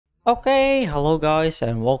Okay, hello guys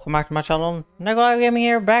and welcome back to my channel. 𝒬𝒃𝓬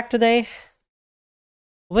here, back today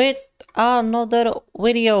with another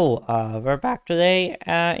video. We're back today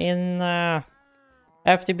in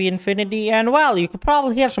FTB Infinity, and well, you could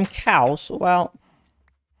probably hear some cows. Well,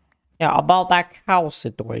 yeah, about that cow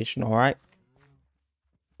situation, alright?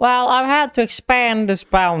 Well, I've had to expand this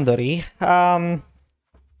boundary,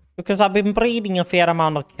 because I've been breeding a fair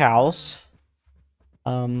amount of cows.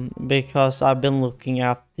 Because I've been looking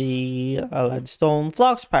at the Leadstone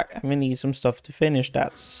Flux pack and we need some stuff to finish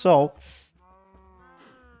that. So,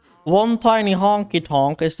 one tiny honky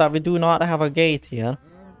tonk is that we do not have a gate here.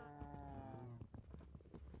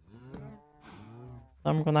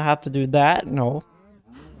 I'm gonna have to do that. No.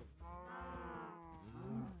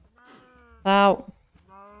 Now,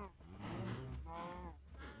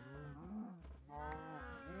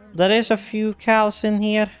 there is a few cows in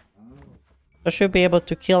here. I should be able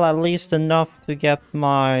to kill at least enough to get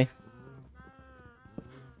my...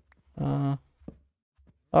 Oh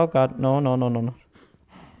god, no.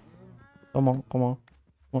 Come on. Come on,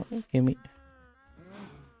 give me...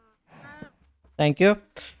 Thank you.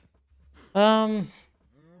 So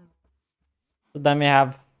then we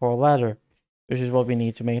have 4 leather, which is what we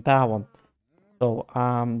need to make that one. So,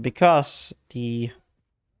 because the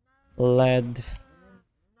lead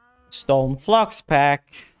stone flux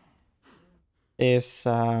pack is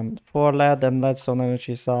 4 lead and leadstone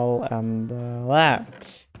energy cell and that.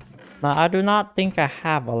 Now, I do not think I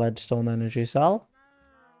have a leadstone energy cell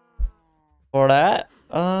for that.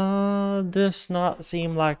 Does not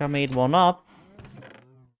seem like I made one up.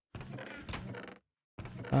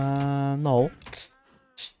 No.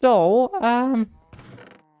 So,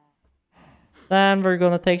 then we're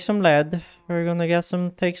gonna take some lead. We're gonna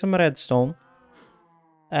take some redstone.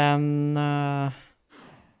 And,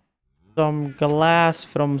 some glass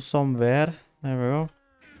from somewhere. There we go.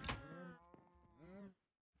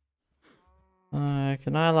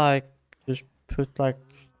 Can I, like, just put, like...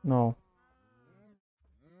 No.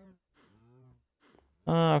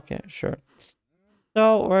 Okay, sure.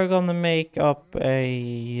 So, we're gonna make up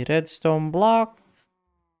a redstone block.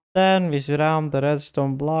 Then we surround the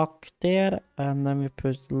redstone block there. And then we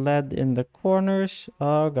put lead in the corners.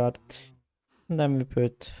 Oh god. And then we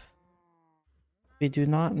put... We do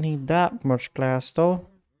not need that much glass though.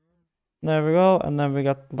 There we go. And then we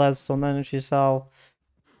got leadstone energy cell.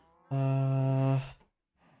 Oh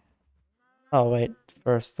wait.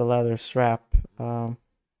 First the leather strap.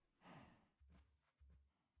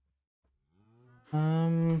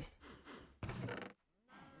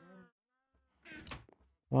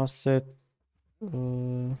 What's it?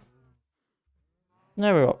 There we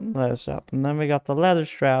go. Leather strap. And then we got the leather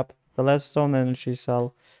strap, the leadstone energy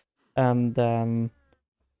cell, and then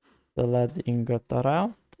the lead ingot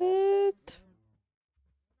around it.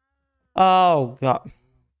 Oh god.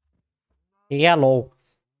 Hello.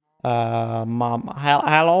 Hello,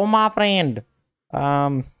 my friend.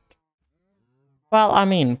 Well, I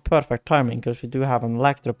mean, perfect timing because we do have an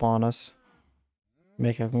electro on us.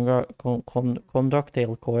 Make a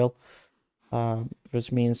conductile coil,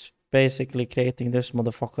 which means basically creating this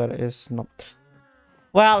motherfucker is not...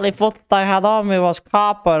 Well, if what I had on me was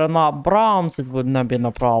copper and not bronze, it wouldn't have been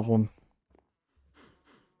a problem.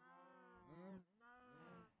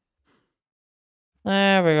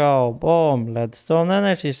 There we go. Boom. Leadstone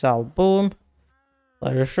energy cell. Boom.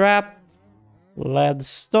 Leather strap.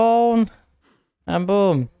 Leadstone. And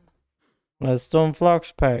boom. Leadstone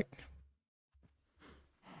flux pack.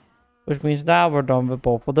 Which means now we're done with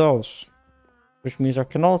both of those. Which means I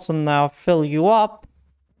can also now fill you up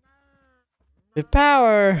with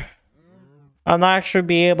power. And actually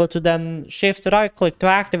be able to then shift right click to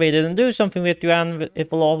activate it and do something with you, and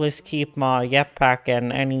it will always keep my jetpack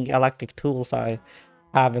and any electric tools I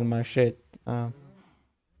have in my shit.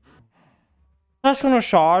 That's gonna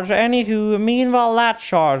charge. Anywho, meanwhile that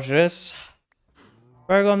charges,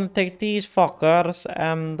 we're gonna take these fuckers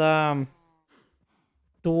and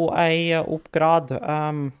do a upgrade.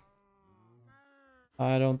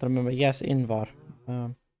 I don't remember. Yes, Invar.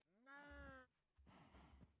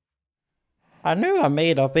 I knew I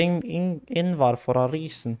made up Invar for a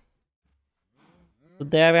reason. So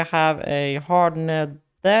there we have a hardened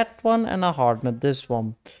that one and a hardened this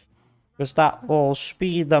one. Because that will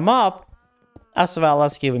speed them up, as well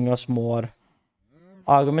as giving us more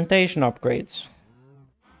augmentation upgrades.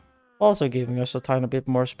 Also giving us a tiny bit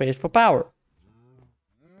more space for power.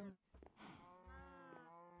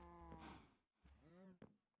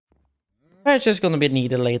 It's just gonna be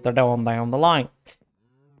needed later down the line.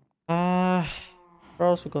 We're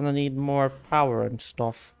also gonna need more power and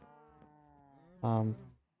stuff.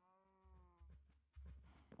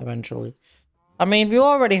 eventually. I mean, we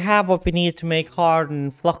already have what we need to make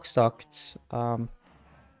hardened flux ducts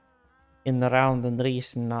in the round and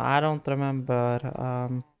reason. Now, I don't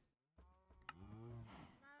remember.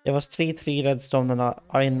 It was 3 redstone and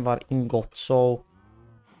iron var ingot, so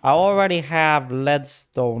I already have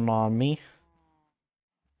leadstone on me.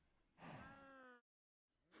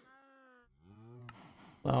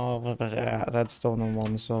 Oh, but yeah, redstone on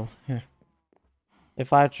one, so yeah.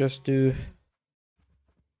 If I just do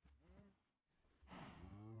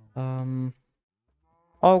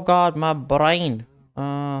oh god, my brain.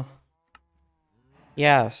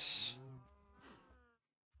 Yes.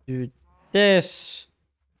 Do this.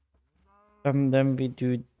 And then we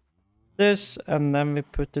do this, and then we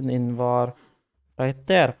put an invar right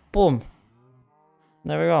there. Boom.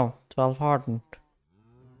 There we go. 12 hardened.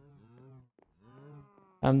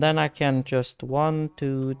 And then I can just 1,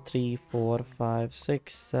 2, 3, 4, 5,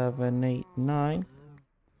 6, 7, 8, 9.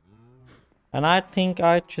 And I think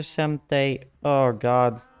𝐻𝒜𝒱𝒻𝒾𝓃𝓏. Oh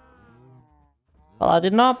god. Well, I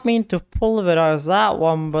did not mean to pulverize that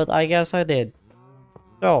one, but I guess I did.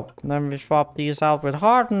 So, then we swap these out with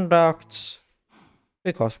hardened ducts.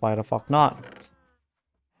 Because why the fuck not?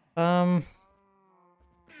 There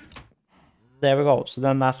we go. So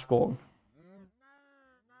then that's gone.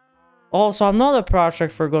 Also, another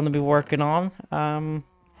project we're going to be working on.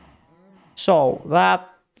 So that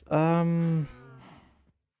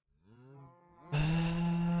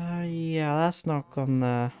yeah, that's not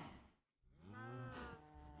gonna.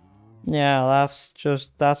 Yeah,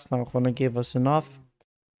 that's not gonna give us enough.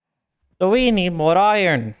 So we need more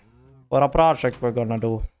iron for a project we're gonna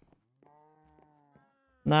do.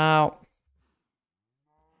 Now,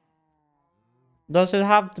 does it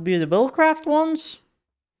have to be the Buildcraft ones?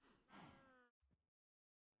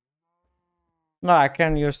 No, I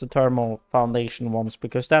can use the thermal foundation ones,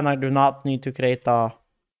 because then I do not need to create a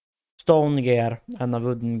stone gear and a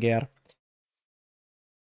wooden gear.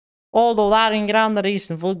 Although that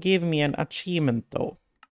𝒮𝒃𝓃𝓃𝓾 will give me an achievement though.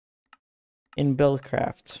 In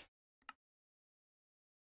Buildcraft.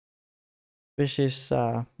 Which is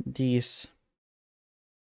these.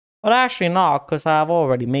 But actually not, because I have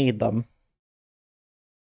already made them.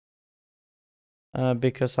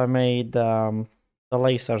 Because I made the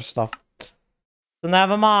laser stuff. So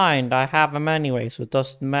never mind, I have them anyway, so it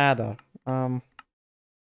doesn't matter.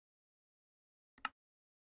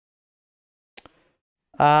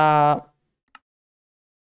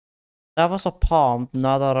 That was a pond,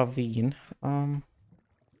 not a ravine.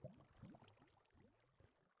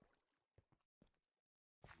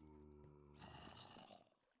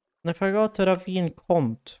 If I go to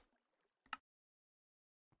𝒬𝒃𝒂𝓁𝓃.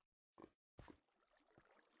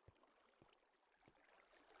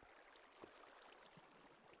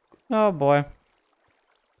 Oh boy.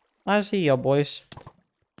 I see you boys.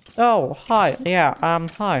 Oh, hi. Yeah,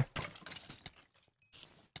 hi.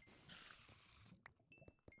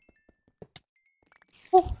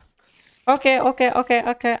 Oh. Okay.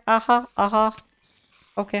 Okay,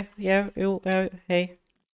 yeah, hey.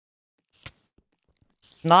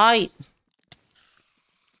 Night.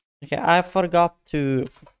 Okay, I forgot to.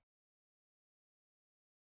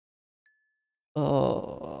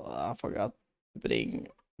 Oh, I forgot to bring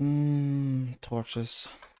torches.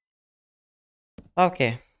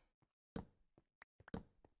 Okay.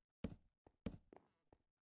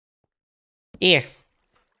 Yeah.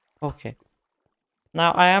 Okay.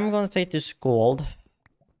 Now I am gonna take this gold,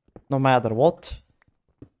 no matter what,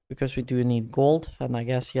 because we do need gold, and I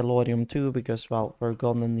guess 𝐸𝓃𝒻𝒾𝓃𝓾 too, because well, we're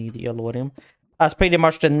gonna need 𝐸𝓃𝒻. That's pretty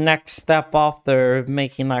much the next step after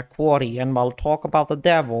making that quarry, and we'll talk about the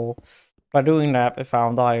devil. By doing that, we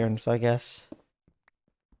found iron, so I guess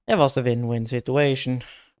it was a win-win situation.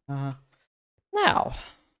 Now,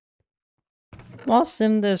 what's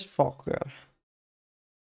in this fucker?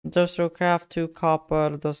 Industrial craft 2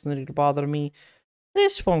 copper, doesn't really bother me.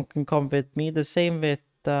 This one can come with me, the same with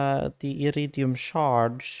the iridium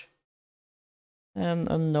charge. And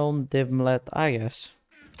unknown dimlet, I guess.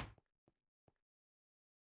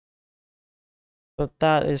 But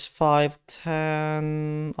that is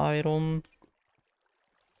 510 iron.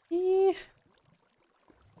 Yeah.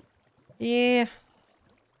 Yeah.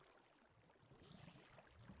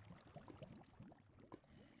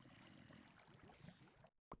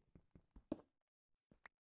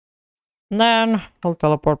 And then I'll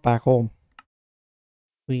teleport back home.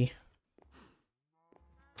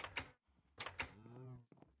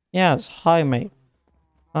 Yes, hi mate.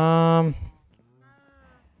 And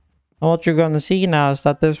what you're gonna see now is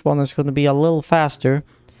that this one is gonna be a little faster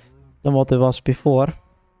than what it was before.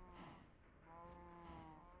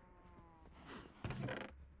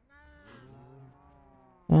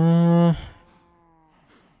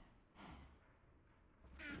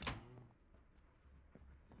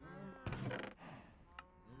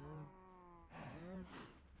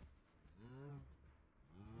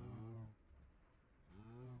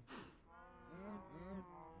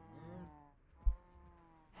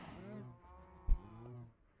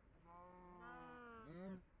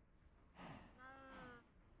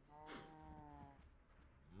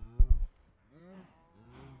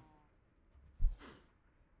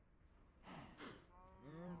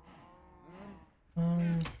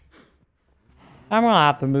 I'm gonna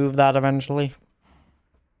have to move that eventually.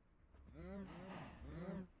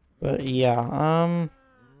 But yeah,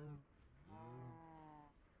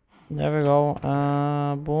 there we go.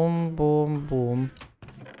 Boom, boom, boom.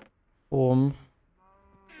 Boom.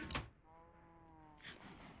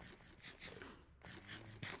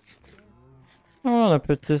 I'm gonna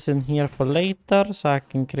put this in here for later so I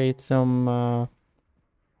can create some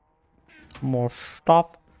more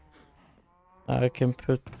stuff. I can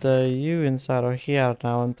put you inside of here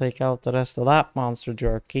now and take out the rest of that monster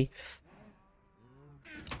jerky.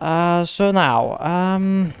 So now,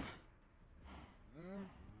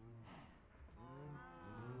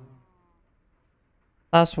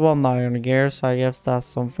 that's one iron gear, so I guess that's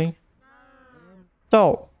something.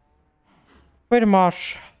 So, pretty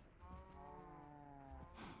much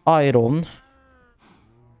iron,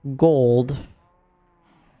 gold,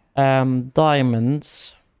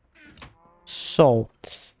 diamonds. So,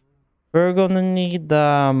 we're gonna need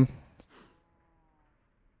 2,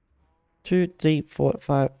 3, 4,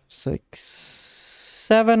 5, 6,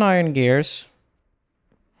 7 iron gears.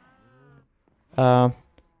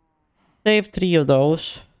 Save 3 of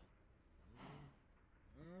those.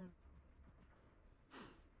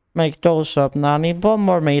 Make those up. Now I need one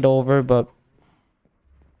more made over, but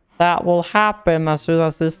that will happen as soon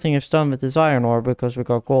as this thing is done with this iron ore, because we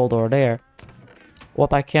got gold ore there.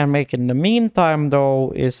 What I can make in the meantime,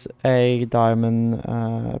 though, is a diamond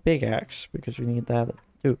pickaxe, because we need that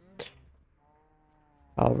too.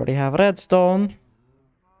 I already have redstone.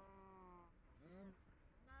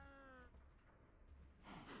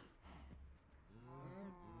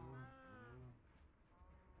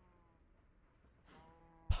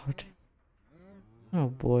 Oh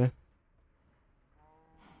boy.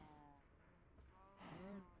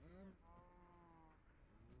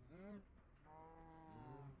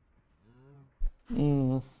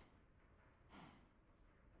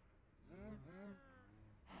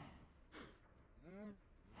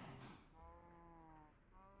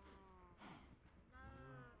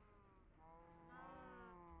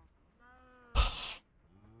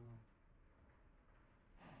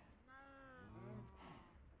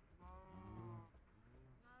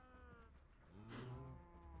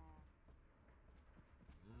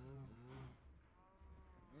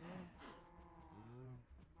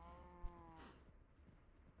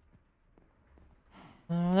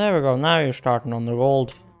 There we go. Now you're starting on the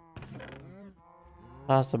gold.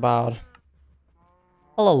 That's about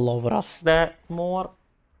a little over us there more.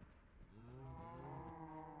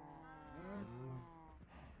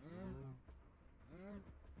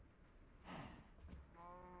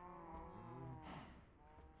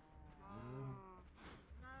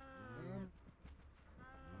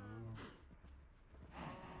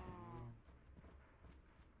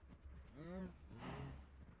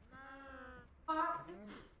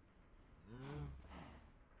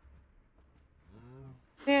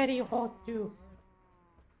 Very hot too.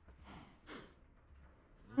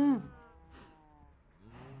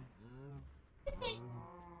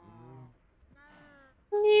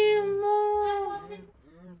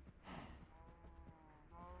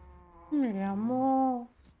 Mi amor.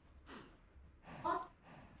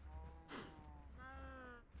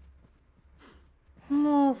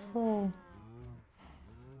 Mofo.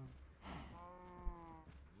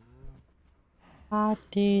 I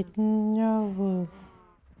didn't know.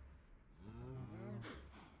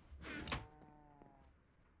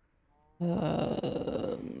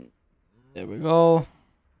 There we go.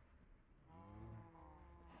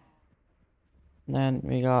 Then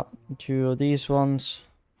we got 2 of these ones.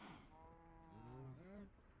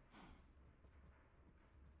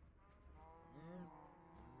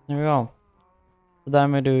 There we go. So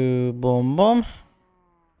then we do boom boom.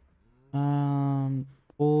 Boom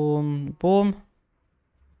boom.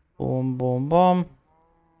 Boom boom boom.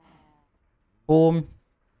 Boom.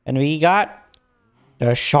 And we got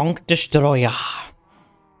the Chunk Destroyer.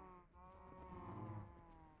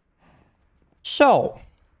 So.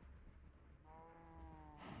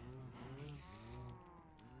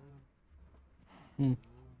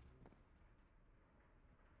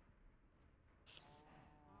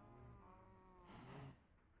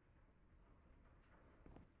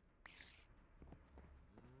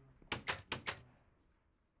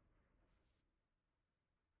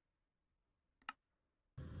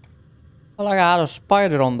 Well, I got a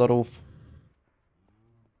spider on the roof.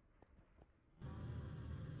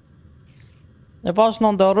 It wasn't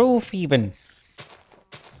on the roof even.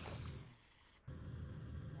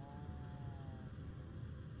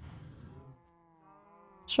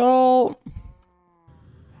 So.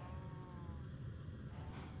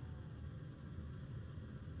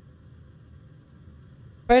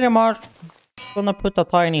 Pretty much gonna put a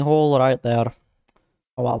tiny hole right there.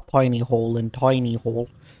 Oh, well, tiny hole and tiny hole.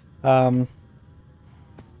 And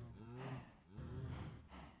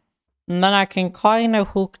then I can kind of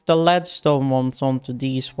hook the leadstone ones onto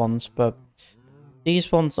these ones, but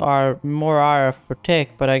these ones are more RF per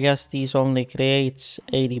tick, but I guess these only creates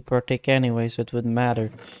 80 per tick anyway, so it wouldn't matter.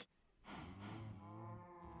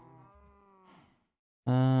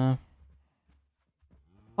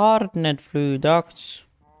 Hardened flue ducts.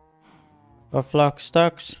 Or flux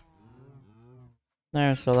ducts.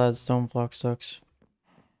 There's the leadstone flux ducts.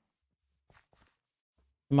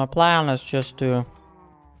 My plan is just to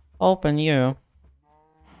open you,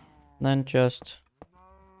 then just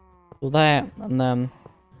do that, and then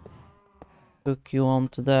hook you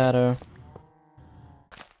onto that, and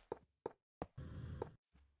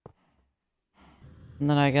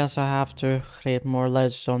then I guess I have to create more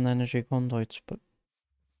leadstone energy conduits, but...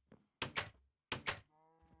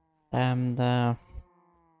 And,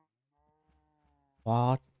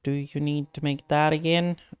 what do you need to make that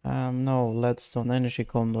again? No, leadstone energy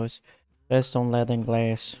conduits. Leadstone, lead, and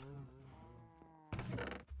glass.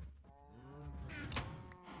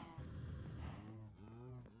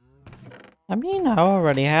 I mean, I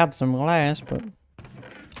already have some glass, but...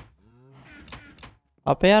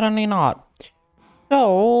 apparently not.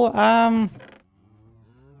 So,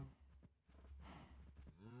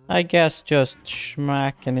 I guess just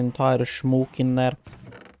smack an entire smoke in there.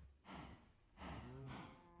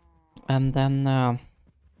 And then,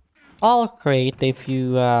 I'll create a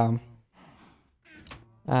few,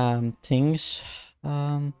 things.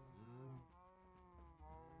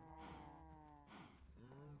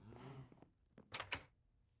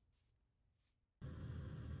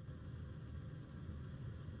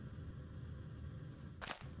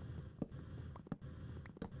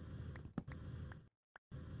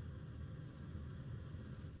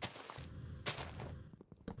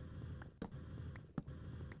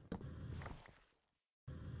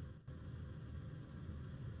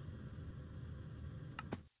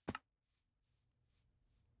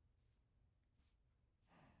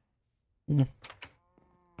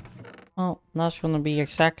 Oh, that's gonna be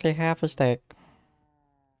exactly half a stack.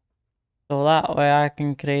 So that way I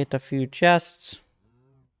can create a few chests.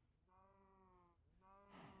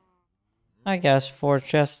 I guess 4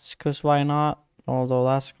 chests, cause why not? Although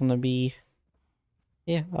that's gonna be,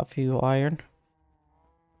 yeah, a few iron.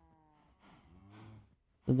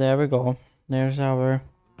 So there we go. There's our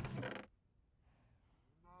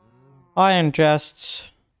iron chests.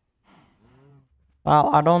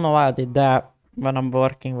 Well, I don't know why I did that when I'm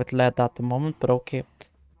working with lead at the moment, but okay.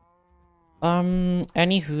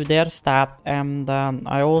 Anywho, there's that, and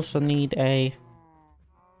I also need a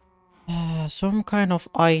some kind of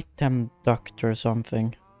item duct or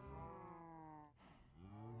something.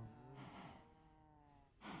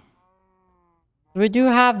 We do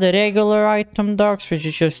have the regular item ducts, which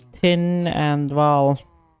is just tin and, well...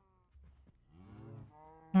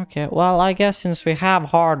 Okay, well, I guess since we have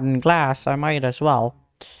hardened glass, I might as well.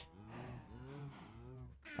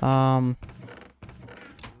 Might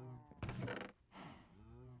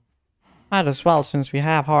as well, since we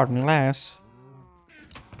have hardened glass.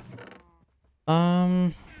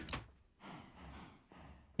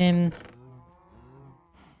 In...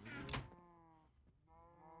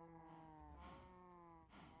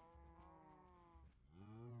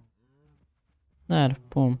 There,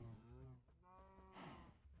 boom.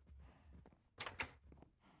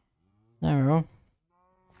 There we go.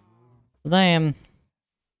 Then...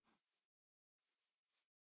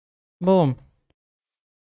 Boom.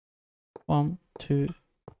 1, 2,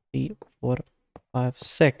 3, 4, 5,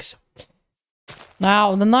 6.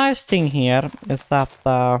 Now, the nice thing here is that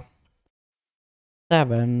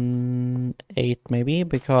 7, 8 maybe,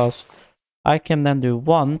 because I can then do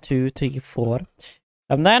 1, 2, 3, 4.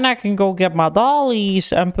 And then I can go get my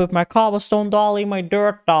dollies and put my cobblestone dolly, my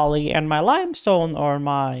dirt dolly, and my limestone or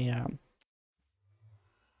my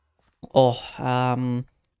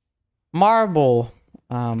marble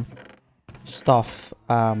stuff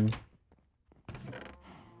down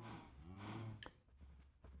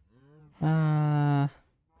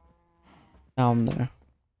there.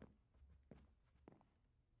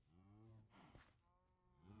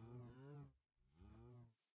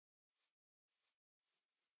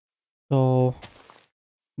 So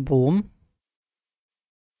boom.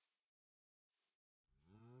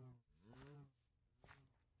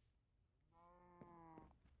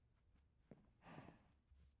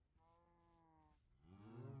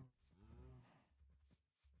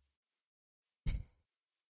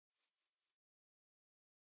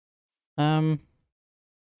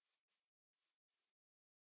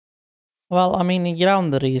 Well, I mean,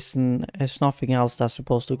 𝒬𝒑𝒃𝓃𝓃 is nothing else that's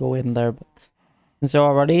supposed to go in there, but since there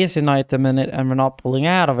already is an item in it and we're not pulling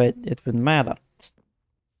out of it, it wouldn't matter.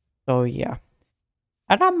 So yeah.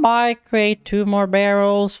 And I might create 2 more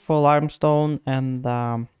barrels for limestone and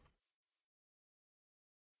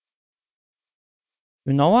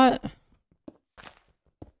you know what?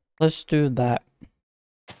 Let's do that.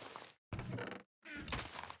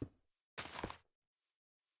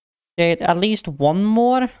 Okay, at least 1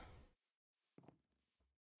 more.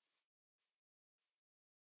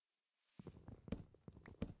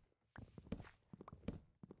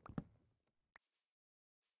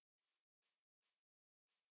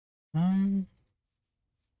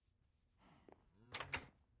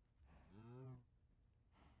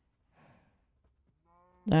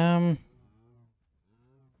 Um,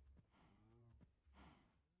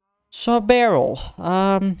 so a barrel.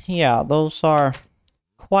 Yeah, those are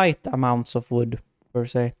quite amounts of wood, per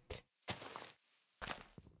se.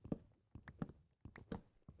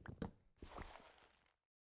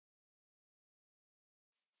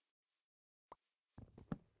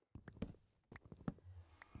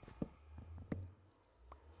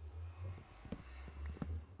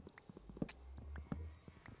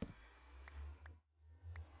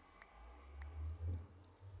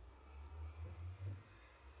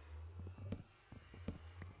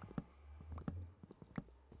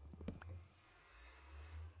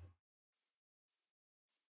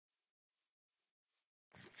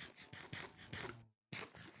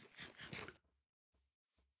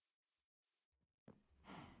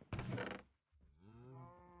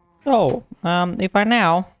 So, if I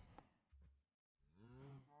now...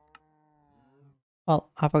 Well,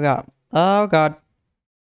 I forgot. Oh god.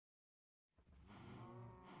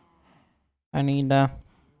 I need, that.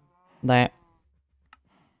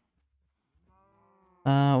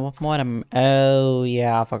 What more am... Oh,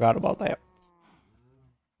 yeah, I forgot about that.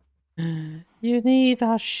 You need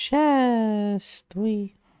a chest.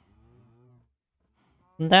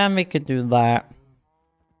 Then we could do that.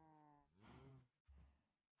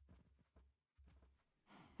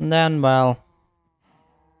 And then, well...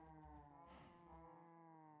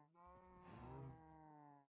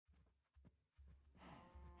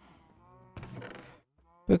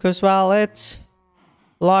 Because, well, it's...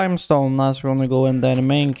 limestone that's gonna go in there in the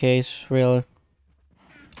main case, really.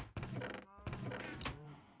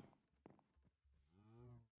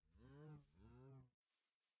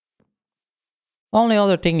 Only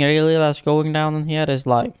other thing really that's going down in here is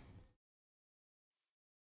like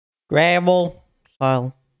gravel. So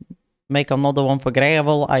I'll make another one for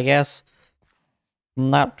gravel, I guess.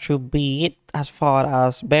 And that should be it as far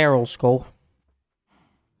as barrels go.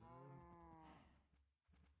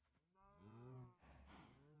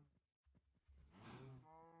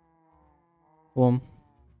 Boom.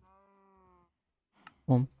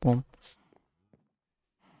 Boom, boom.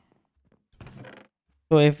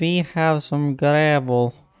 So if we have some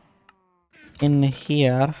gravel in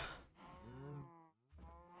here.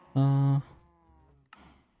 So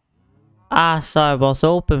I was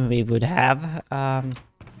hoping we would have. Yeah,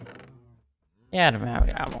 we have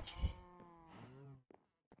gravel.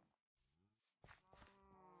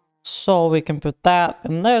 So we can put that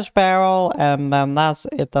in this barrel, and then that's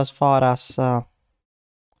it as far as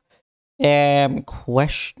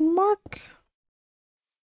question mark?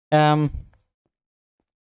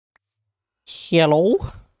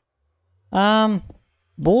 Hello?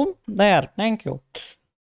 Boom, there, thank you.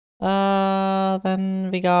 Then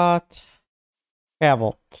we got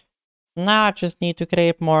gravel. Now I just need to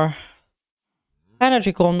create more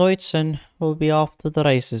energy conduits and we'll be off to the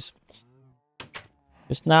races.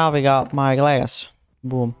 Because now we got my glass.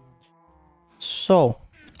 Boom. So,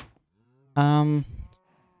 boom,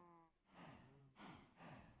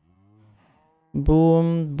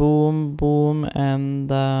 boom, boom, and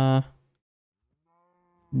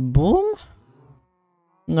boom?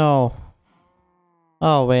 No.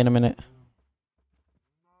 Oh, wait a minute.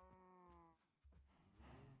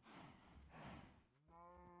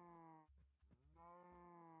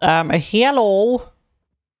 Hello?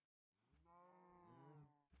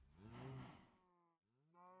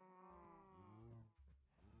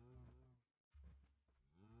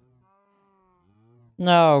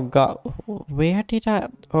 No, God. Where did I...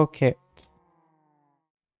 Okay.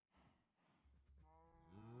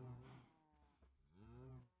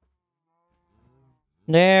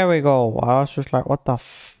 There we go. I was just like, what the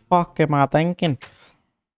fuck am I thinking?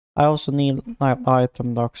 I also need like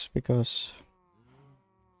item docs because...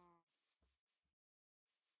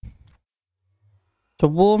 So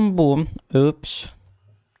boom, boom. Oops.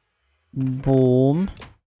 Boom.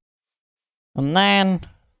 And then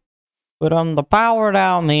Put on the power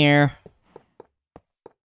down here.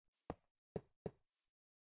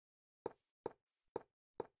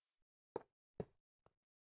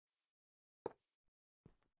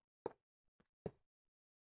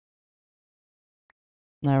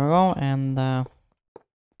 There we go, and there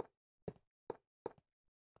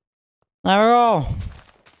we go.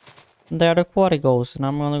 There the quad goes, and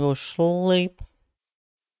I'm gonna go sleep.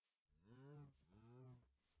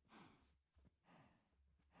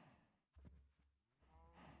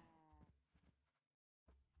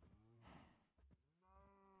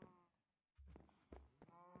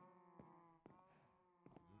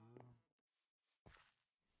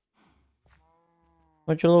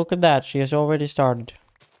 Would you look at that? She has already started.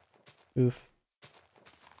 Oof.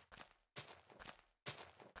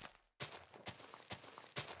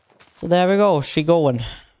 So there we go, she going.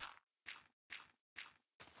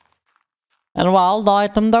 And while the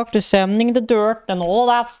item doctor is sending the dirt and all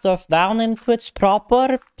that stuff down into its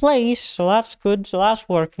proper place, so that's good, so that's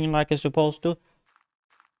working like it's supposed to.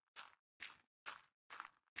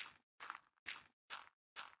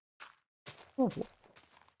 Oh,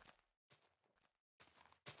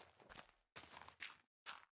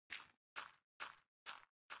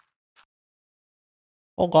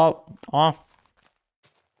 oh god, ah.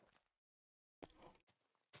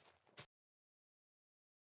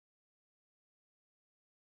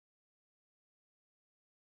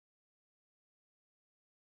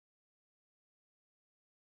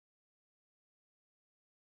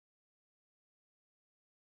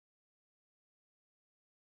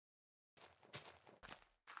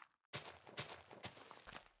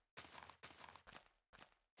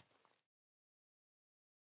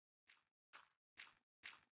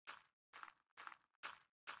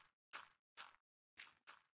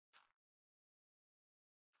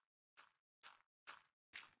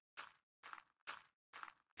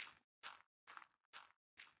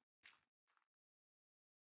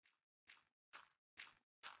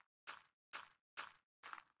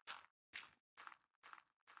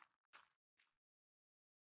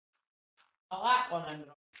 Oh, that one I'm...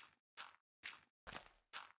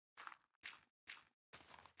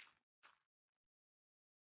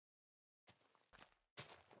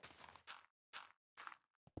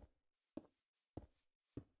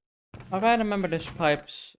 I gotta remember this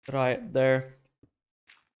pipe's right there.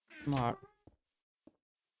 Smart.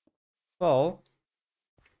 So,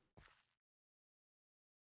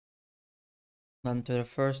 then to the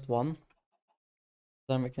first one.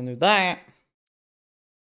 Then we can do that.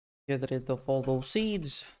 Get rid of all those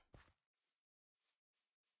seeds.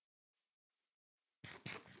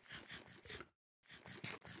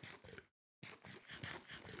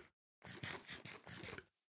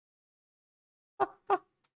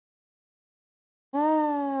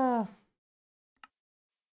 Ah.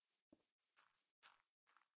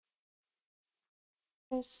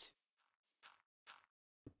 Yes.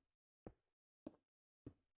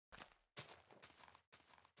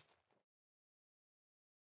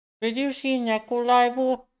 Did you see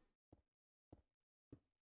𝒬𝒃𝑜𝓁𝑝?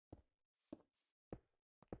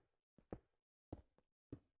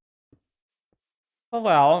 Oh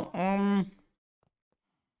well,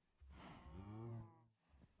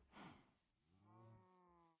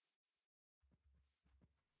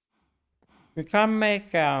 we can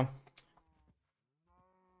make a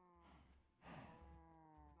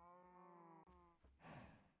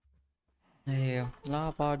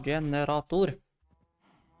lava generator.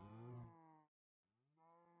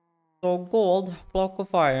 So gold, block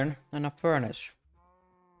of iron, and a furnace.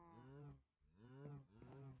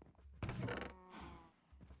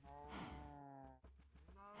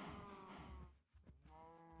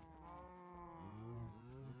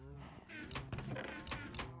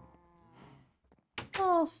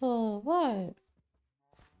 Also, what?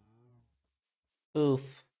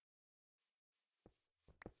 Oof.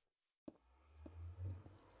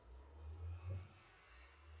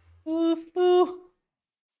 Oof, oof.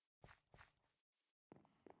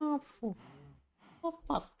 Awful.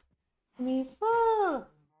 What? Me.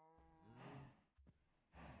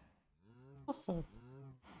 Awful.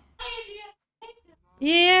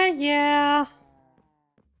 Yeah, yeah.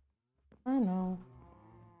 I know.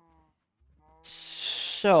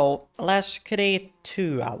 So, let's create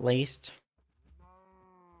two at least.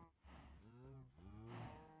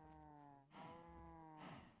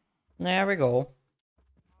 There we go.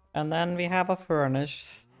 And then we have a furnace.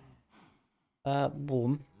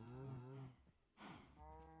 Boom.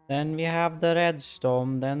 Then we have the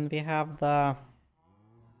redstone. Then we have the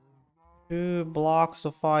 2 blocks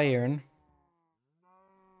of iron.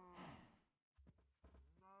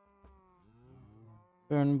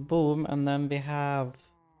 Turn boom, and then we have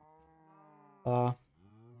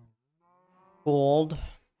gold.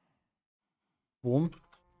 Boom.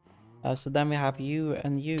 So then we have you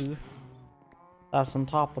and you. That's on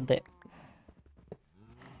top of it.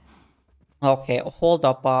 Okay, hold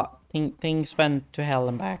up. Things went to hell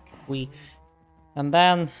and back. And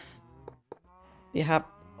then we have.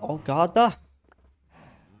 Oh god,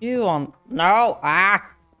 you on no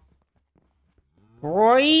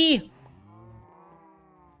Roy.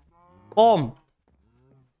 Boom.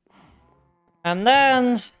 And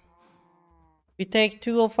then we take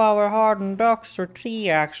 2 of our hardened ducks, or 3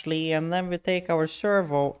 actually, and then we take our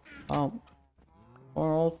servo. Or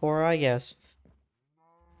all 4, I guess.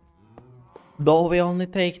 Though we only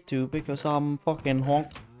take 2 because I'm fucking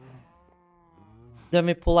honk. Then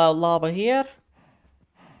we pull out lava here.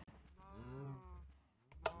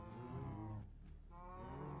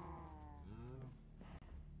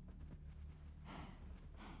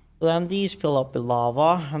 Then these fill up with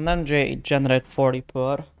lava, and then generate 40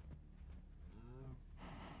 per.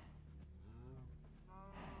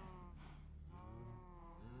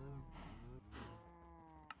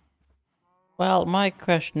 Well, my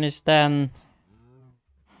question is then...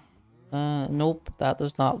 nope, that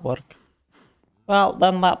does not work. Well,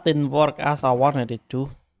 then that didn't work as I wanted it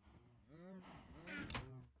to.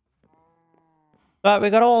 But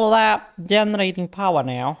we got all of that generating power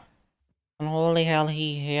now. And holy hell,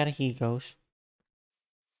 here he goes.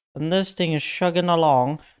 And this thing is chugging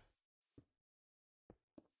along.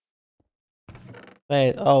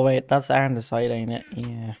 Wait, oh wait, that's andesite, ain't it?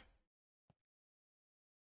 Yeah.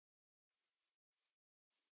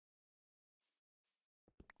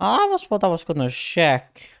 That was what I was gonna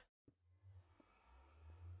check.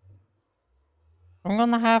 I'm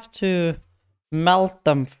gonna have to melt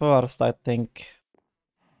them first, I think.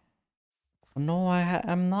 No,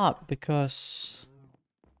 I'm not, because...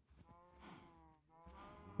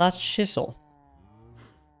 that's chisel.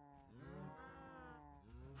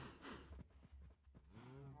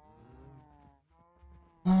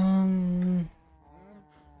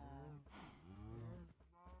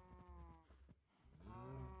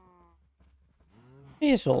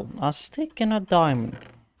 Chisel, a stick and a diamond.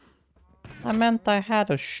 I meant I had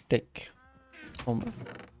a stick.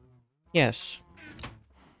 Yes.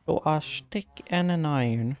 So a stick and an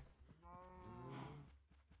iron.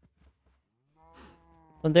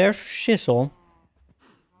 So there's chisel.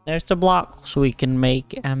 There's the blocks we can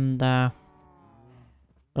make, and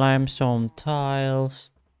limestone tiles.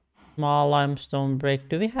 Small limestone brick.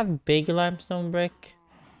 Do we have big limestone brick?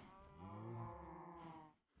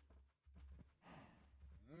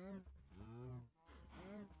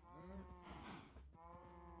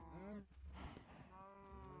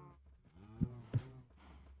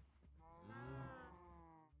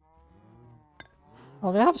 Oh,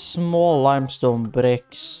 we have small limestone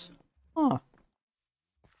bricks. Huh.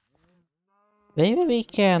 Maybe we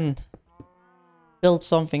can build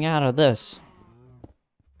something out of this.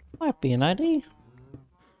 Might be an idea.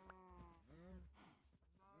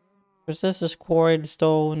 Because this is quarried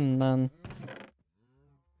stone, and then...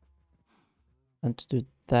 and to do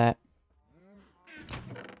that.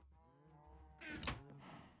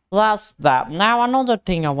 That's that. Now another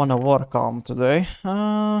thing I want to work on today.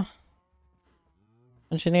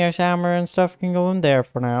 Engineer's hammer and stuff can go in there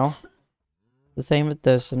for now. The same with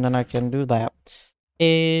this, and then I can do that.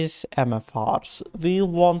 Is MFRs. We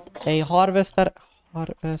want a harvester,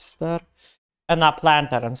 and a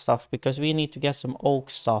planter and stuff, because we need to get some oak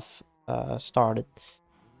stuff started.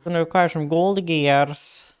 It's gonna require some gold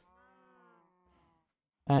gears,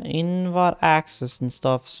 invar axes and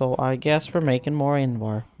stuff, so I guess we're making more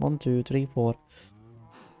invar. 1, 2, 3, 4,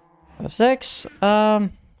 5, 6.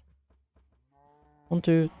 1,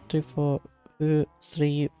 2, 3, 4, 2,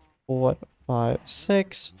 3, 4, 5,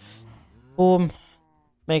 6. Boom.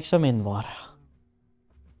 Make some invar.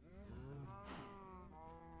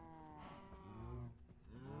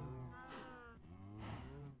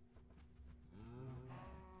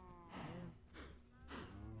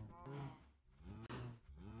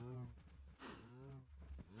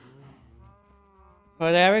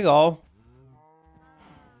 So there we go.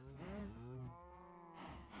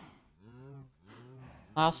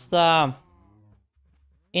 That's the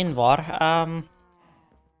invar.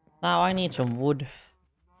 Now I need some wood.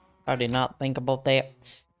 I did not think about that.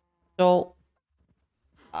 So,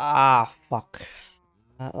 fuck.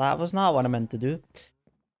 That was not what I meant to do.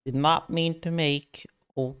 Did not mean to make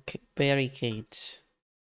oak barricades.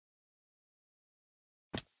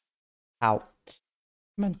 Ow.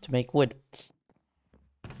 Meant to make wood.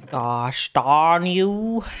 Gosh darn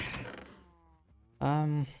you.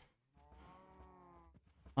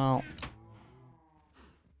 Well,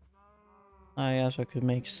 I guess I could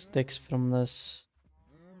make sticks from this.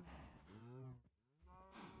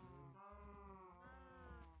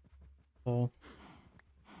 So,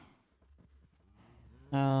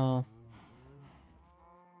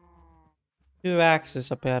 2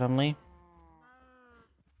 axes apparently.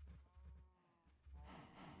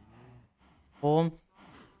 Boom.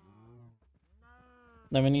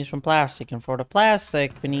 Then we need some plastic, and for the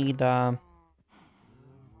plastic we need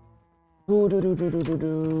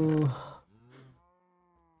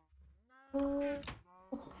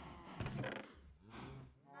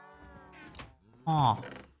Oh,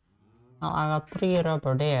 now I got 3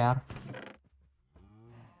 rubber there.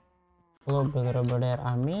 A little bit of rubber there.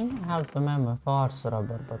 I mean, I have some 𝒬𝒃𝑜𝓁𝑅𝑅𝒴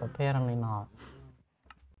rubber, but apparently not.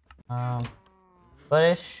 But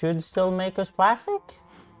it should still make us plastic?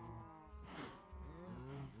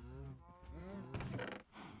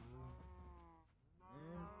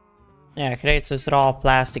 Yeah, it creates us raw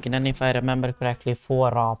plastic, and then if I remember correctly,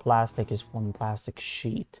 4 raw plastic is 1 plastic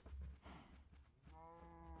sheet.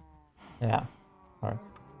 Yeah. Or,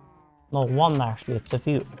 no, 1 actually, it's a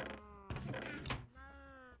few.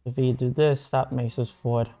 If we do this, that makes us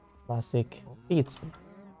 4 plastic sheets.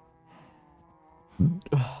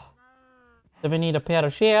 So we need a pair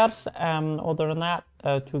of shears, other than that,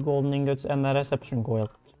 2 golden ingots and a reception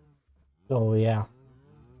coil. So yeah.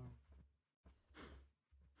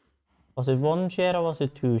 Was it 1 shear or was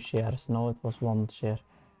it 2 shears? No, it was 1 shear.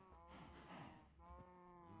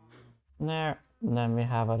 There. And then we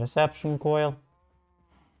have a reception coil.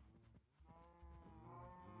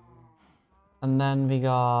 And then we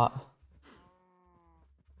got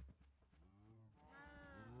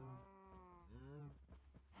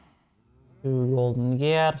two golden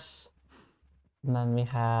gears. And then we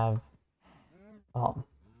have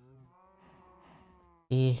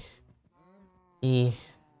E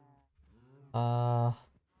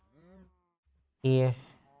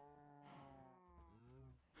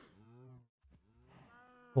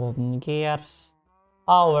golden gears.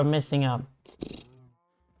 Oh, we're missing a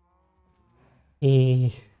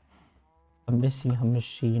I'm missing a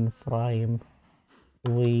machine frame.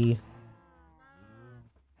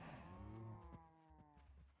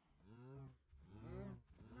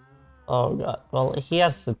 Oh god. Well,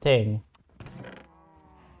 here's the thing.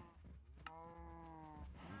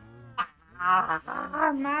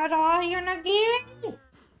 I'm out of iron again.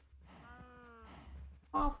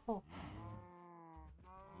 Awful.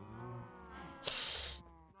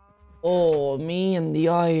 Oh, me and the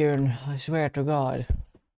iron. I swear to God.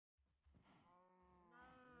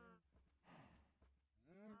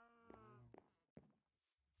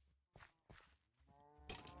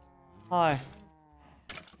 Hi.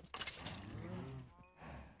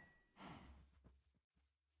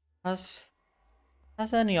 Has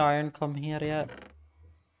any iron come here yet?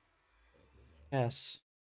 Yes.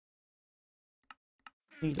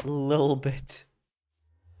 Need a little bit.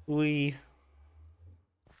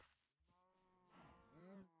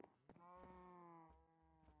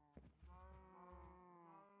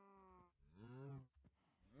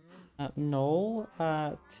 No,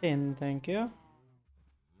 tin, thank you.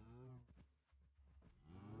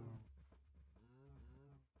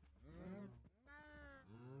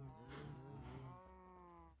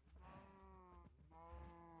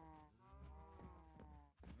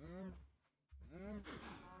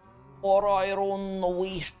 Or iron,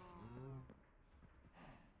 we.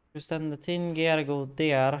 Because then the tin gear goes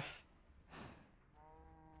there.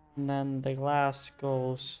 And then the glass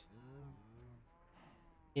goes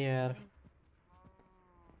here.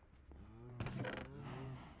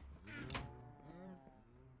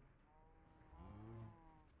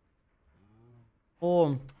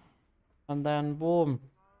 Boom. And then boom.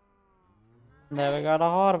 And there we got a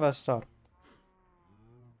harvester.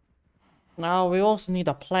 Now we also need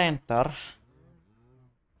a planter.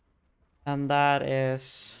 And that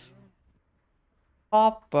is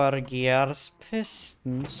copper gears,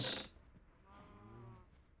 pistons.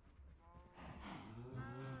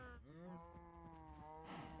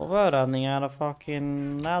 We're running out of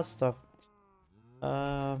fucking that stuff.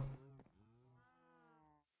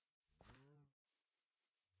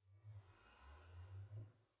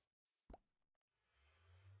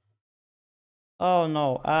 Oh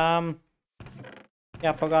no, yeah,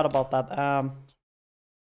 I forgot about that.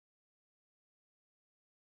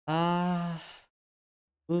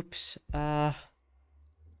 Oops,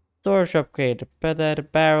 storage upgrade, better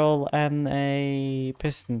barrel and a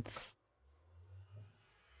piston.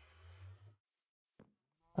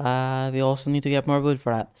 We also need to get more wood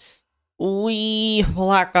for that. We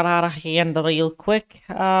got out of hand real quick.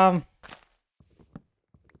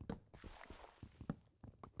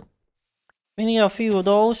 We need a few of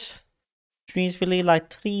those. Which means we need like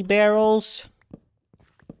 3 barrels.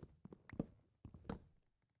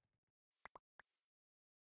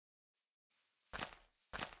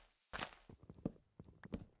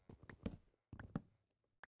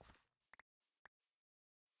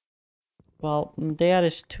 Well, there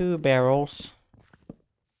is 2 barrels.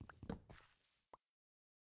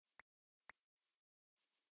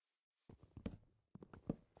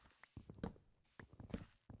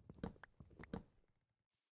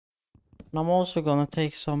 And I'm also gonna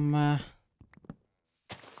take some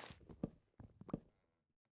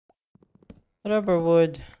rubber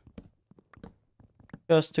wood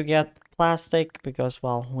just to get plastic because,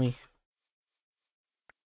 well, we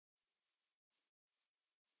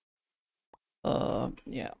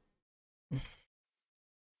yeah.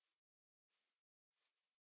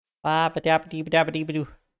 Ba-ba-dabba-dee-ba-dabba-dee-ba-doo.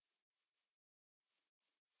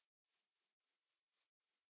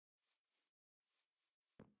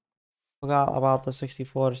 Forgot about the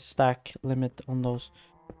 64 stack limit on those.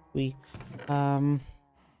 We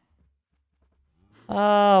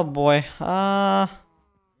oh boy.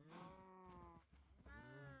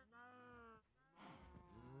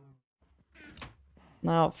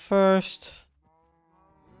 Now first,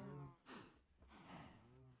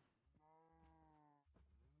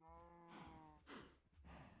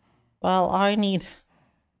 well, I need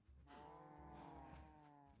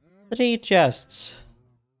 3 chests.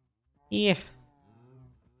 Yeah.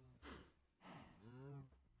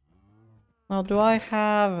 Now, do I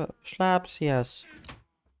have slabs? Yes.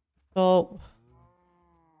 So,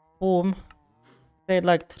 boom. Trade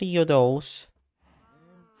like 3 of those.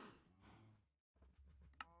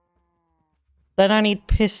 Then I need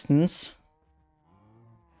pistons.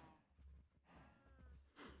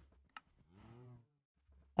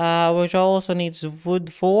 Which also needs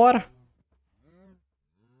wood for.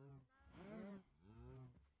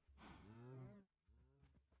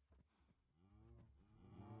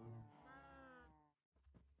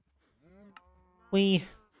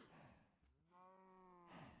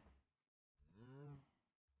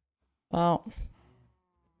 Well,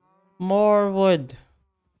 more wood.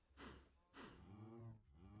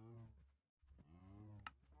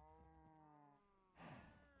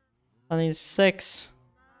 I need 6.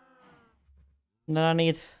 And then I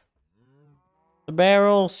need the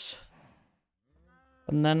barrels.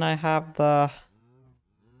 And then I have the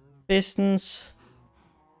pistons.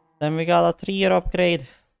 Then we got a 3-year upgrade.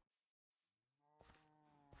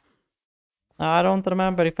 Now, I don't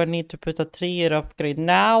remember if I need to put a 3-year upgrade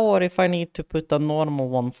now or if I need to put a normal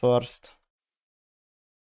one first.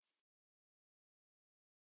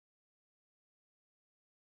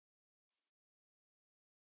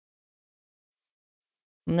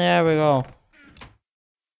 There we go.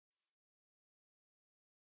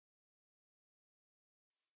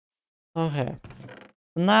 Okay.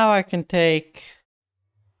 Now I can take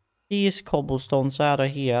these cobblestones out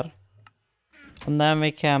of here. And then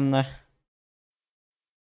we can...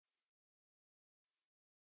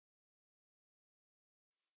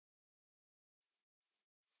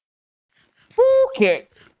 Okay.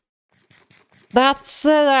 That's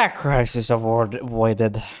that crisis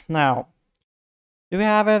avoided. Now, do we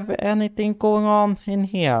have anything going on in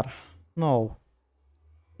here? No.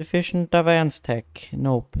 Sufficient advanced tech?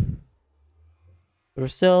 Nope. We're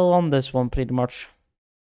still on this one pretty much.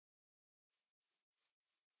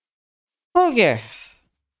 Okay.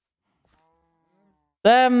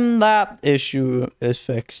 Then that issue is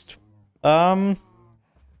fixed. So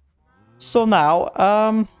now,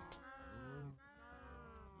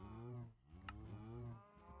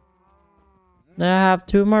 I have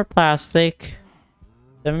 2 more plastic.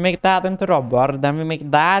 Then we make that into rubber. Then we make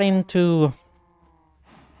that into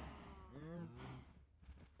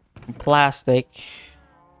plastic.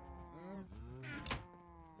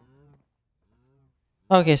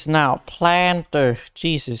 Okay, so now planter.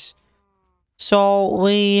 Jesus. So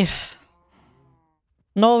we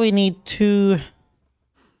know we need 2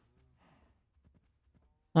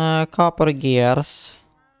 copper gears.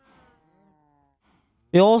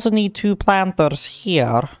 We also need 2 planters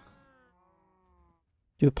here.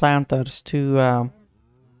 2 planters, 2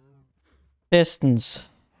 pistons.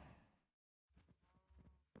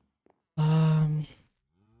 1,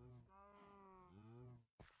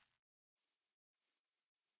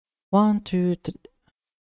 2, 3.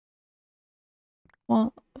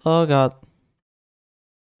 One. Oh god.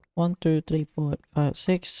 1, 2, 3, 4, 5,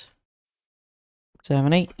 6,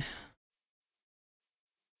 7, 8.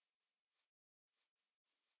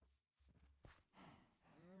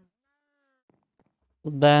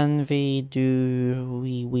 Then we do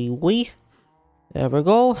we. There we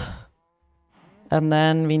go. and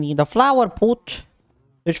then we need a flower pot.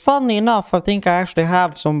 Which, funny enough, I think I actually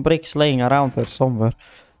have some bricks laying around here somewhere.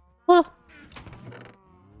 Huh.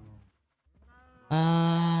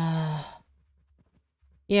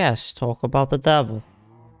 Yes, talk about the devil.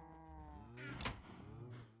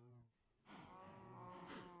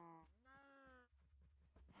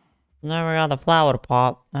 Now we got a flower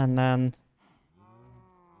pot, and then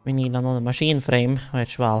we need another machine frame,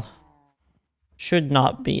 which, well, should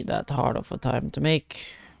not be that hard of a time to make.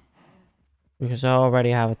 Because I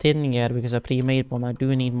already have a tin here, because I pre-made one. I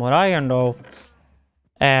do need more iron, though.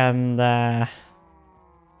 And,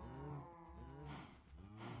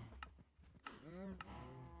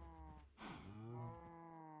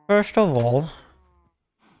 first of all,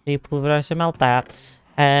 repulverize melt that.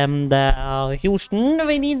 And, Houston,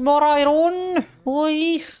 we need more iron!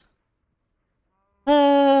 Oi!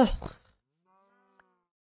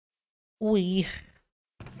 Oi.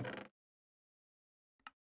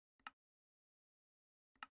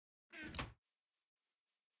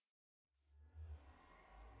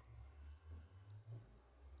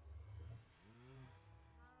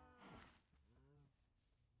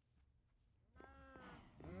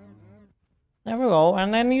 There we go,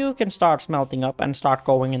 and then you can start smelting up and start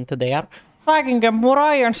going into there. So I can get more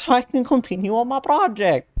iron so I can continue on my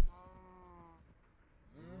project.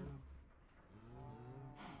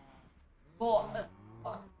 Hola!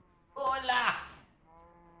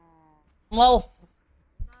 Well.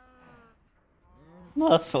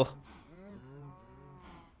 Muffle.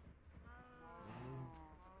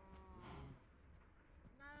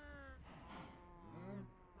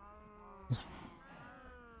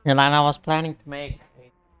 And then I was planning to make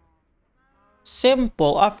a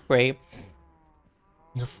simple upgrade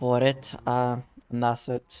for it, and that's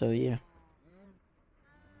it, so yeah.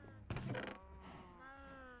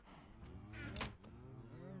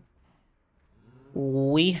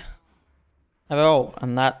 Oh,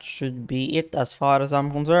 and that should be it as far as I'm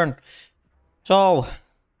concerned. So,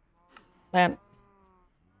 then,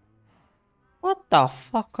 what the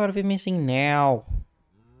fuck are we missing now?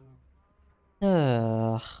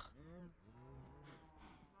 Ugh.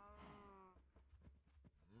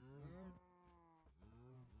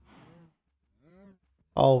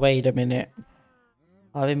 Oh, wait a minute.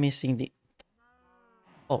 Are we missing the...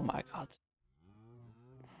 Oh my god.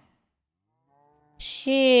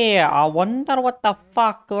 Yeah, I wonder what the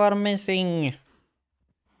fuck we're missing.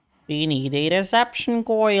 We need a reception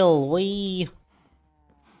coil.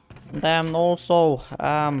 Then also,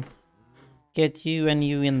 get you and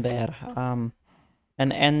you in there.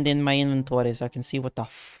 And end in my inventory so I can see what the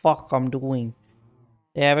fuck I'm doing.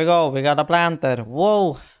 There we go. We got a planter.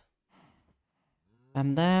 Whoa.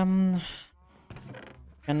 And then...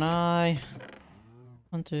 Can I...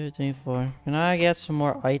 1, 2, 3, 4. Can I get some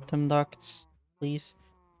more item ducts, please?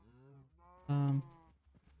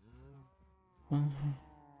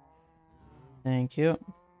 Thank you.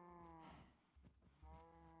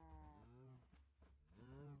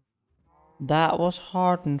 That was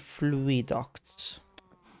hardened fluid ducts.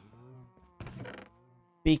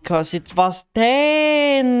 Because it was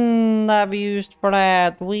 10 that we used for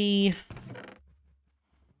that.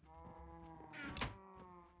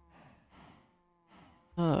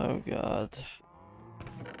 Oh god.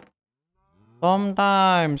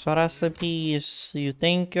 Sometimes recipes, you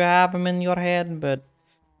think you have them in your head, but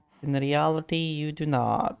in reality you do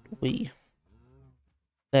not. There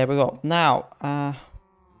we go. Now,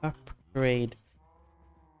 upgrade.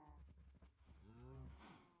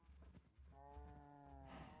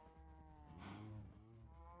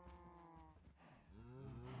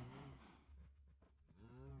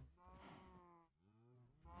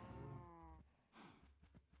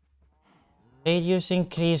 Radius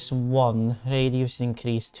increase 1, radius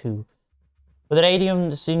increase 2. But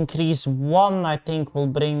radius increase 1, I think, will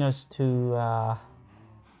bring us to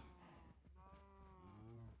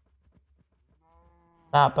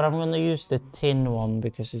that, but I'm gonna use the tin one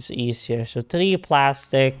because it's easier. So 3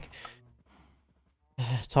 plastic.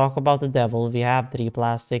 Talk about the devil. We have 3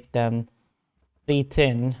 plastic, then 3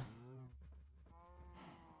 tin.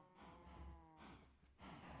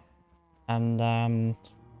 And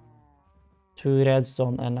 2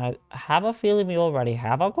 redstone, and I have a feeling we already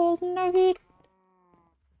have a golden nugget.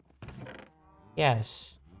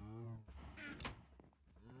 Yes.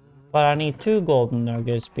 But I need 2 golden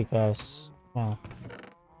nuggets because, well,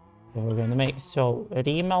 what we're gonna make. So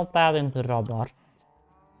remelt that into rubber.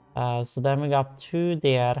 So then we got 2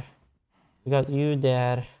 there. We got you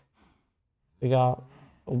there. We got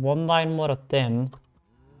 1 line more of tin.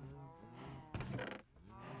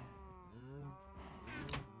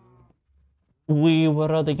 We were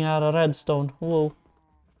running out of redstone. Whoa.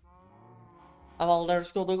 Well,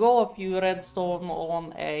 there's gonna go a few redstone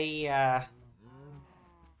on a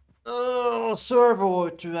server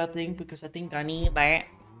or two, I think, because I think I need that.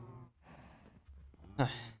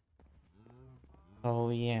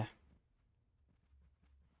 Oh yeah.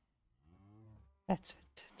 That's it.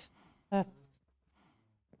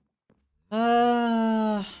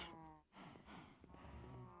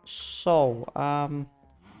 So,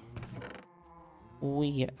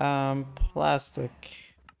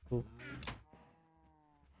 plastic. Ooh.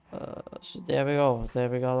 So there we go. There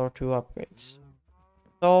we got our 2 upgrades.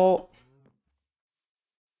 So,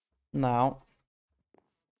 now,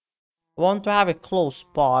 I want to have it close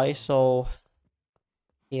by, so,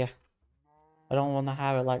 yeah. I don't want to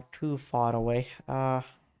have it, like, too far away.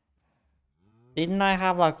 Didn't I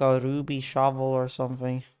have, like, a ruby shovel or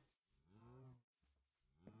something?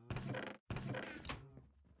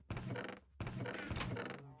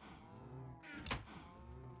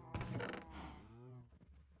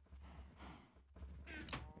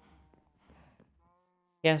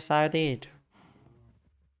 Yes, I did.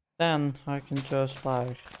 Then I can just,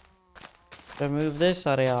 like, remove this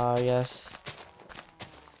area, I guess.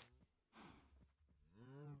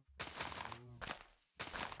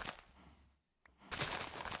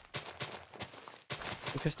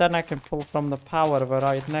 Because then I can pull from the power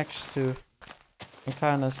right next to and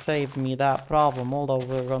kind of save me that problem. Although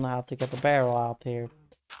we're gonna have to get the barrel out here.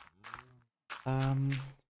 I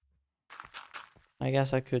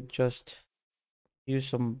guess I could just use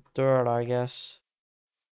some dirt, I guess,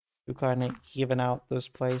 to kind of even out this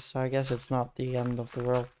place. I guess it's not the end of the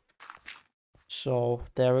world. So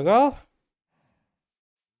there we go.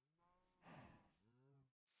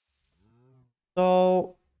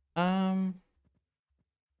 So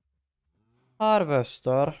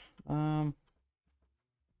harvester,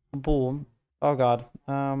 boom. Oh god.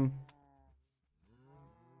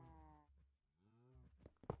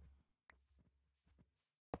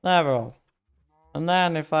 There we go. And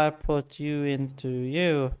then if I put you into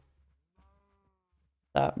you,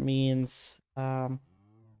 that means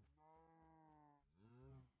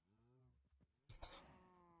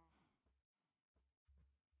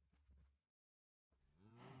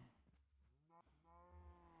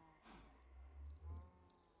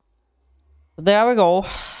there we go.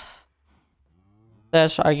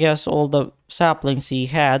 That's, I guess, all the saplings he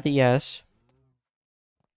had, yes.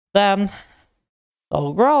 Then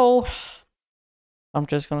they'll grow. I'm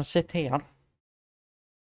just gonna sit here.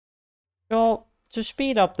 So, to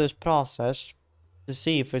speed up this process, to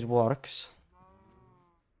see if it works,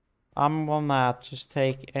 I'm gonna just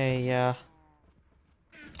take a, I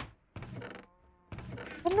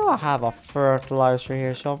know I have a fertilizer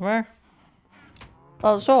here somewhere.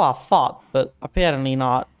 Well, so I thought, but apparently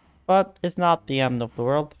not. But it's not the end of the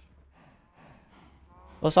world.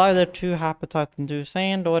 It was either 2 hapatite and 2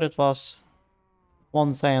 sand, or it was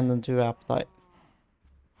 1 sand and 2 hapatite.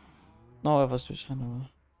 No, it was 2 sand.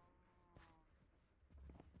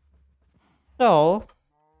 So,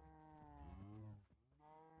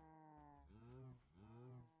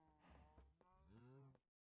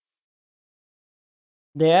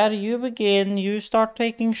 there you begin. You start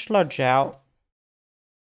taking sludge out.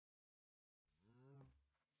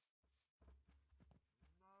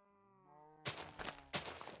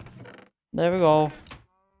 There we go.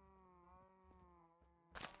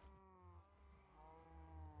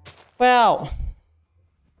 Well,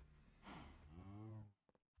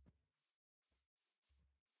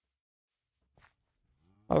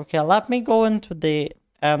 okay, let me go into the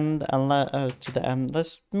end and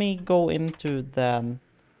let me go into the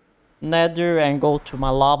nether and go to my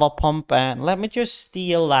lava pump and let me just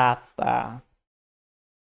steal that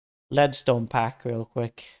leadstone pack real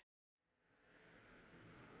quick.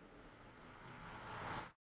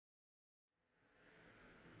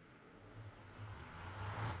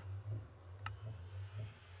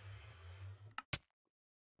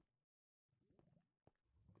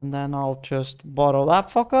 And then I'll just borrow that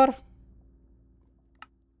fucker.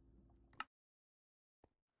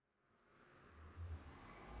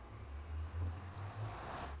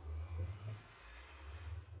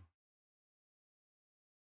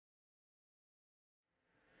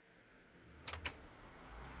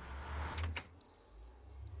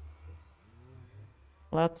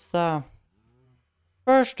 Let's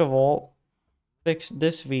first of all fix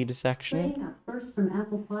this feed section. Playing up first from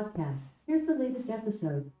Apple Podcasts. Here's the latest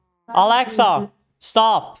episode. Alexa,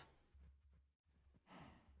 stop!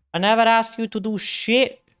 I never asked you to do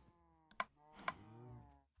shit.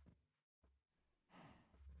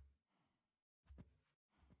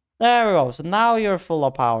 There we go. So now you're full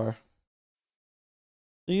of power.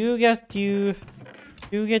 So you get you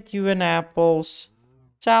an apples.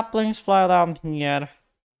 Saplings fly down here.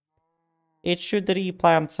 It should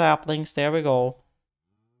replant saplings. There we go.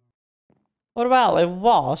 Or well, it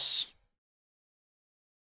was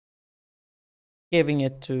giving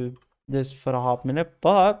it to this for a hot minute,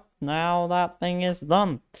 but now that thing is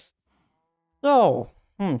done. So,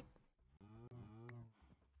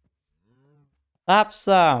 that's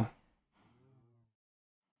not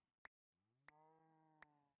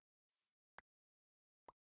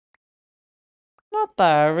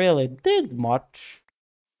that I really did much,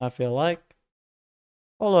 I feel like.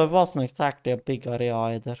 Although it wasn't exactly a big area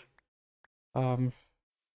either.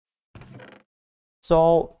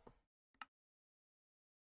 So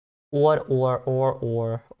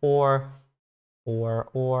or,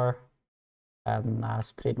 and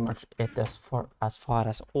that's pretty much it as far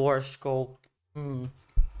as ores go.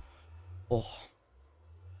 Oh.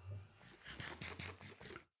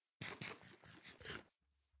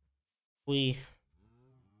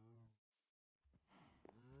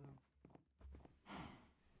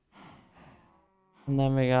 And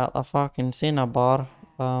then we got a fucking cinnabar.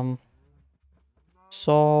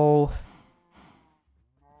 So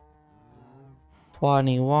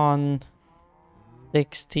 21,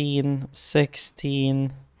 16,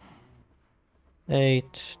 16,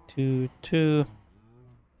 8, 2, 2.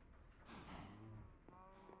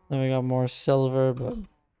 Then we got more silver, but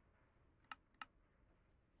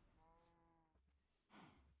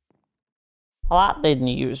well, that didn't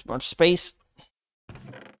use much space.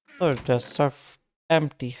 Or just surf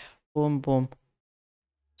empty. Boom, boom.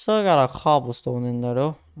 Still got a cobblestone in there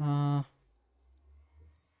though.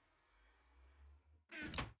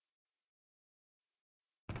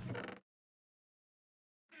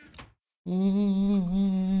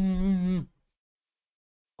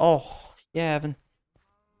 Oh, yeah, Evan.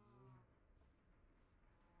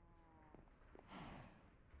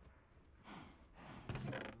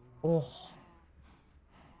 Oh.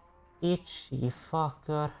 Itchy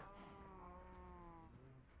fucker.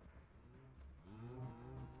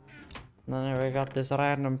 And then we got this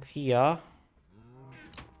random Pia.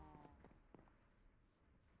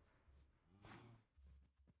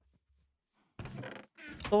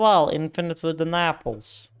 So well, infinite wood and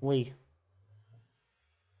apples. We.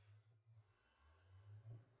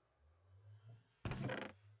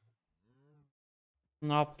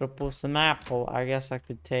 An octopus and apple. I guess I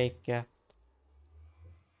could take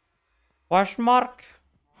question mark.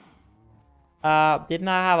 Didn't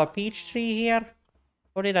I have a peach tree here?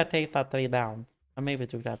 Or did I take that tree down? I maybe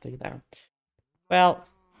took that tree down. Well,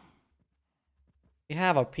 we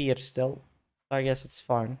have a pear still. So I guess it's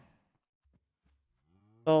fine.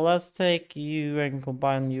 So let's take you and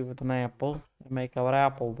combine you with an apple and make our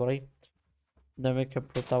apple tree. Then we can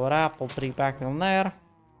put our apple tree back on there.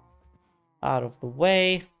 Out of the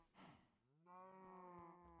way.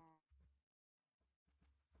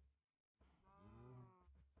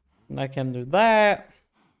 And I can do that.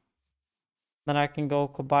 Then I can go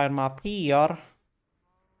combine my pear.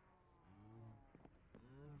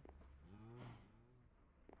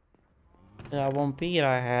 Yeah, one pear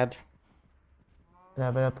I had. And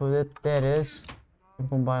I better put it, there it is. And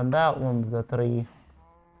combine that one with the tree.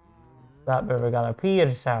 That way we got a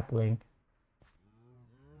pear sapling.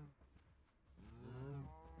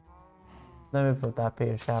 Then we put that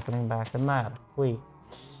pear sapling back in there.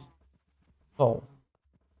 So.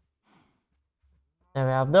 Then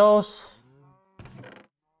we have those.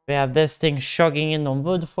 We have this thing chugging in on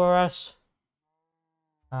wood for us.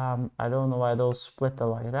 I don't know why those split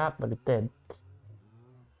like that, but it did.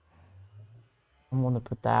 I'm gonna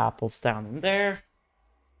put the apples down in there.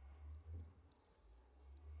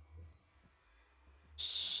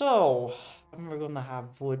 So, we're gonna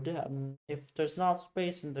have wood, and if there's not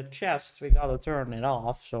space in the chest, we gotta turn it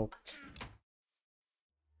off, so.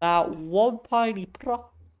 That one tiny problem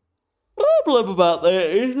about that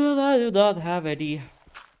is that I do not have any,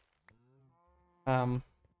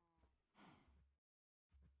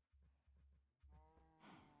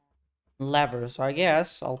 lever, so I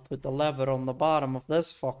guess I'll put the lever on the bottom of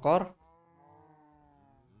this fucker.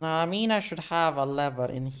 Now, I mean I should have a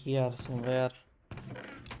lever in here somewhere.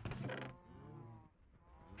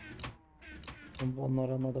 One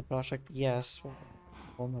or another project, yes.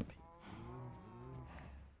 One up here.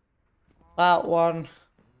 That one.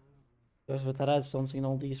 Because with the redstone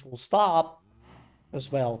signal, these will stop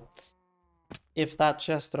as well. If that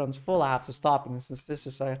chest runs full, I have to stop, and since this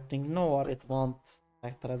is a ignore, it won't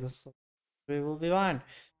like the redstone. We will be fine.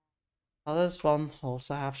 Now this one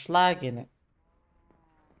also have slag in it.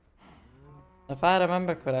 If I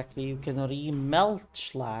remember correctly, you can re-melt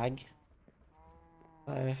slag.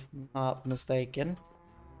 I'm not mistaken.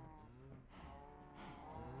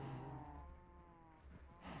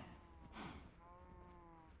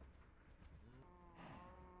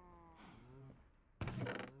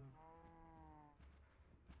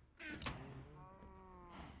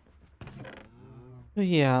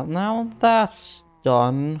 Yeah, now that's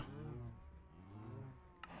done.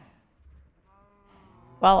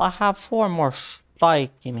 Well, I have 4 more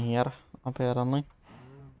strike in here, apparently.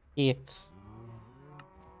 Yeah.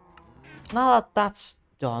 Now that that's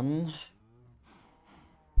done.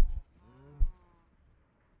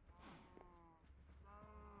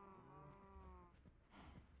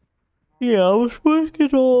 Yeah, I was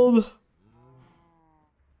working on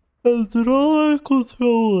a draw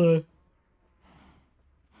controller.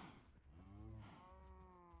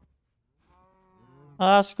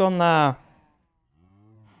 That's gonna...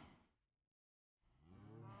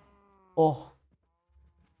 Oh.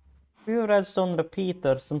 Few redstone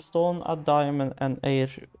repeaters, some stone, a diamond, and a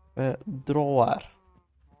drawer.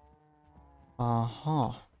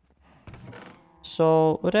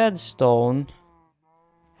 So, redstone,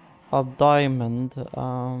 a diamond,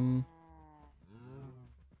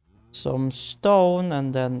 some stone,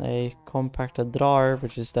 and then a compacted drawer,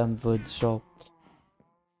 which is then wood, so...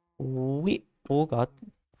 Oh god.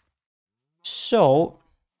 So...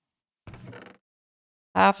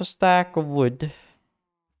 half a stack of wood.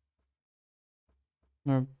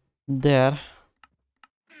 There.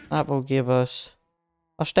 That will give us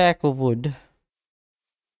a stack of wood.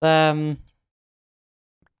 Then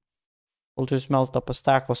we'll just melt up a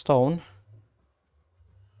stack of stone.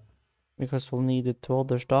 Because we'll need it to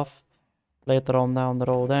other stuff later on down the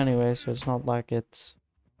road anyway, so it's not like it's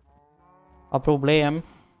a problem.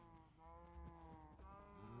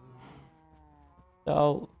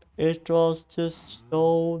 So it was just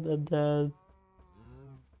stone and then...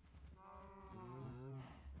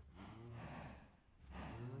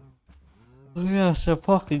 oh yes, a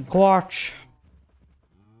fucking quartz.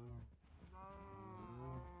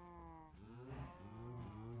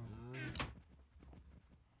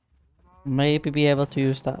 Maybe be able to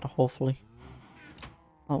use that, hopefully.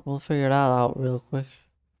 Oh, we'll figure that out real quick.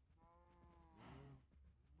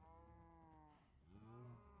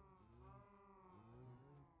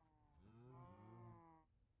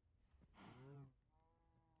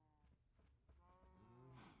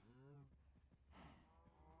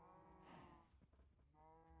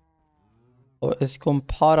 Oh, it's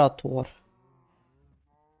comparator.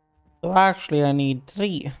 So actually I need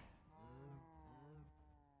 3.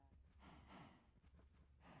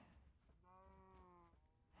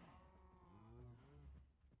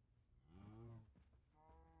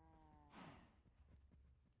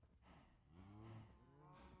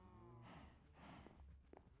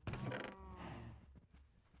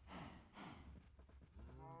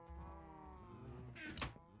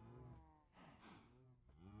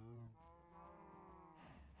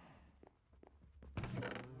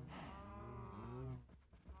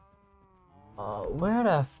 Where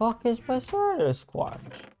the fuck is my service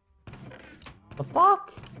quartz? The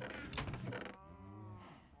fuck?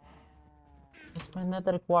 Is my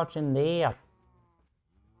nether quartz in there?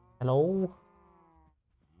 Hello?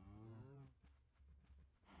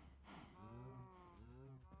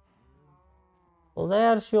 Well,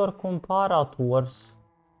 there's your comparators.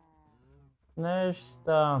 There's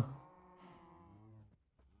the...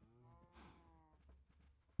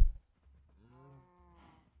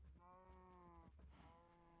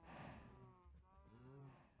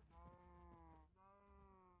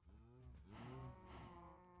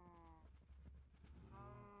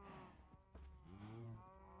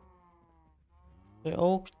 the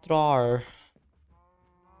oak drawer.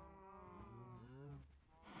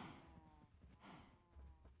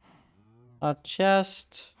 A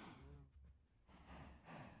chest.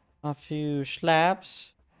 A few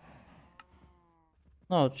slabs.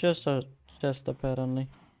 No, just a chest apparently.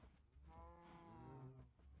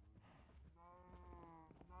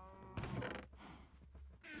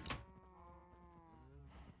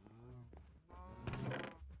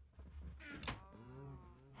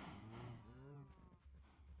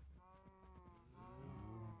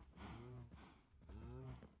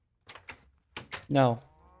 No.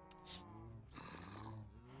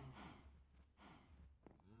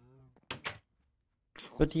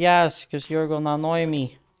 But yes, because you're gonna annoy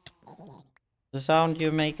me. The sound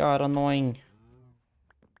you make are annoying.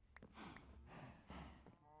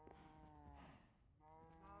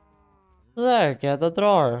 There, get a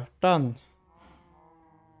drawer. Done.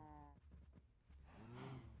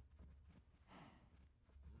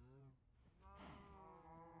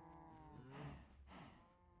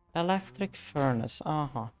 Electric furnace.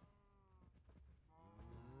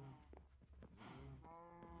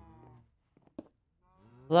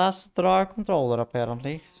 That's the drawer controller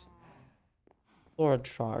apparently.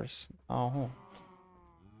 Storage jars. So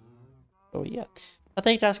yeah. I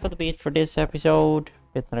think that's gonna be it for this episode.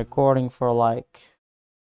 Been recording for like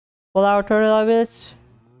 1 hour 39 minutes.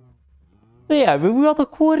 But yeah, we've got a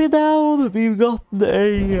quarry down. We've got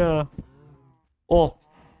a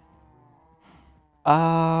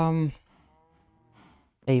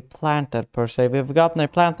a planted per se. We've gotten a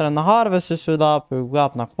planter and the harvester stood up. We've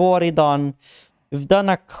gotten a quarry done. We've done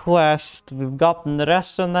a quest. We've gotten the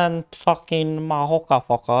resonant fucking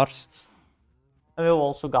𝒬𝒃𝒂𝑅𝒴. And we've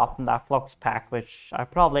also gotten that flux pack, which I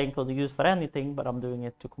probably ain't gonna use for anything, but I'm doing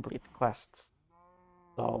it to complete the quests.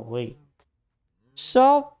 So wait.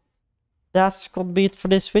 So that's gonna be it for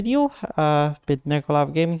this video. With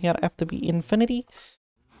𝐻𝒜𝒱𝐸 Gaming here, FTB Infinity.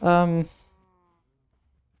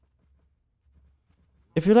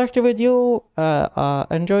 If you liked the video,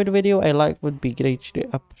 enjoyed the video, a like would be greatly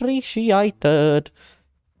appreciated.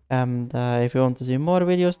 And if you want to see more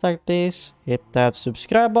videos like this, hit that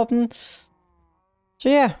subscribe button. So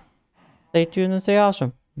yeah, stay tuned and stay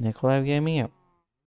awesome. 𝐻𝒜𝒱𝐸 Gaming out.